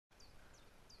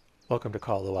Welcome to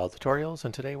Call the Wild Tutorials,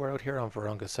 and today we're out here on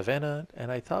Virunga Savannah, and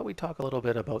I thought we'd talk a little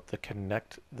bit about the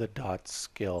Connect the Dots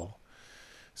skill.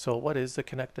 So what is the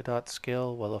Connect the Dots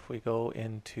skill? Well, if we go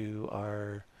into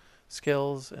our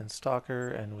skills and Stalker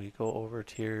and we go over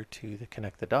here to the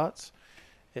Connect the Dots,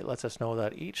 it lets us know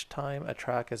that each time a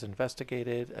track is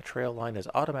investigated, a trail line is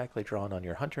automatically drawn on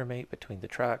your hunter mate between the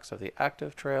tracks of the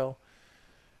active trail,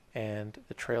 and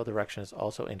the trail direction is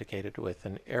also indicated with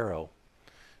an arrow.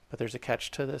 But there's a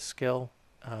catch to this skill.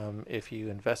 If you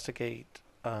investigate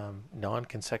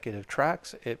non-consecutive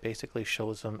tracks, it basically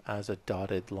shows them as a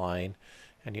dotted line,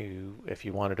 and if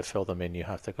you wanted to fill them in, you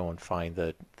have to go and find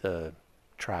the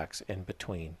tracks in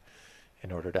between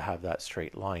in order to have that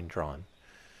straight line drawn.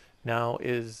 Now,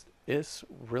 is this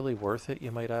really worth it,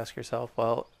 you might ask yourself?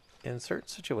 Well, in certain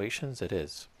situations it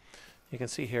is. You can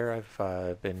see here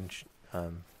I've been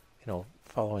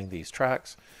following these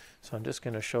tracks. So I'm just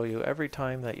going to show you every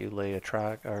time that you lay a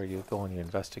track or you go and you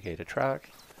investigate a track,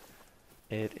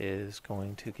 it is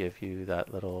going to give you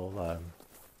that little,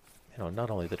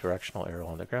 not only the directional arrow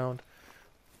on the ground,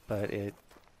 but it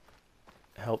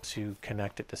helps you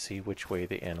connect it to see which way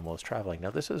the animal is traveling. Now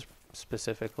this is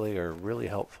specifically or really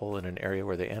helpful in an area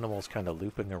where the animal is kind of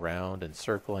looping around and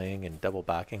circling and double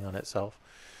backing on itself.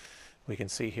 We can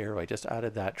see here I just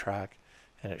added that track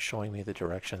and it's showing me the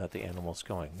direction that the animal is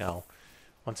going. Now,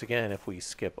 once again, if we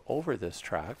skip over this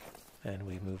track and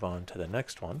we move on to the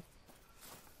next one,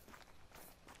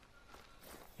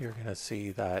 you're going to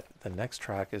see that the next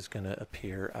track is going to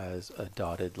appear as a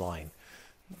dotted line,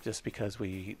 just because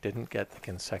we didn't get the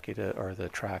consecutive or the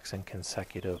tracks in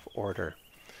consecutive order.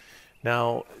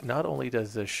 Now, not only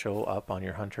does this show up on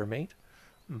your hunter mate,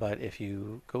 but if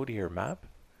you go to your map,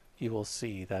 you will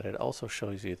see that it also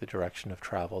shows you the direction of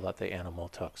travel that the animal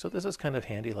took. So this is kind of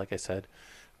handy, like I said.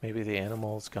 Maybe the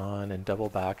animal's gone and double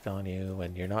backed on you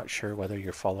and you're not sure whether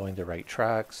you're following the right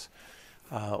tracks.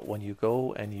 When you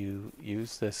go and you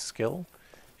use this skill,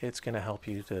 it's going to help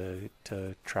you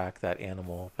to track that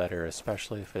animal better,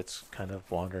 especially if it's kind of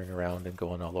wandering around and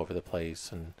going all over the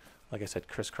place and, like I said,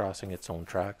 crisscrossing its own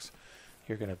tracks.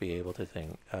 You're going to be able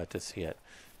to see it.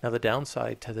 Now the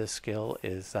downside to this skill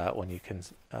is that when you can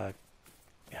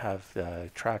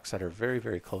have tracks that are very,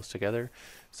 very close together,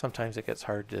 sometimes it gets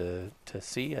hard to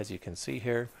see. As you can see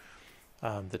here,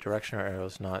 the directional arrow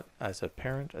is not as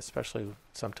apparent, especially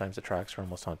sometimes the tracks are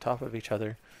almost on top of each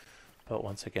other. But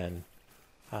once again,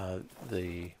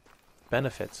 the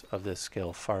benefits of this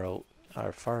skill far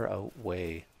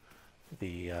outweigh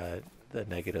the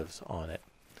negatives on it.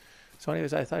 So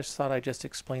anyways, I just thought I'd just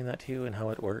explain that to you and how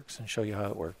it works and show you how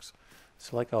it works.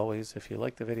 So like always, if you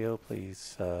like the video,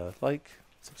 please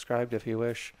subscribe if you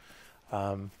wish.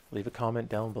 Leave a comment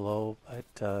down below. But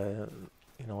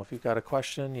if you've got a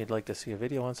question, you'd like to see a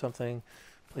video on something,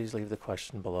 please leave the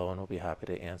question below and we'll be happy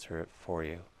to answer it for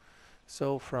you.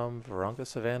 So from Virunga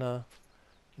Savannah,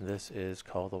 this is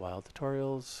Call the Wild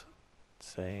Tutorials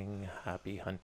saying happy hunting.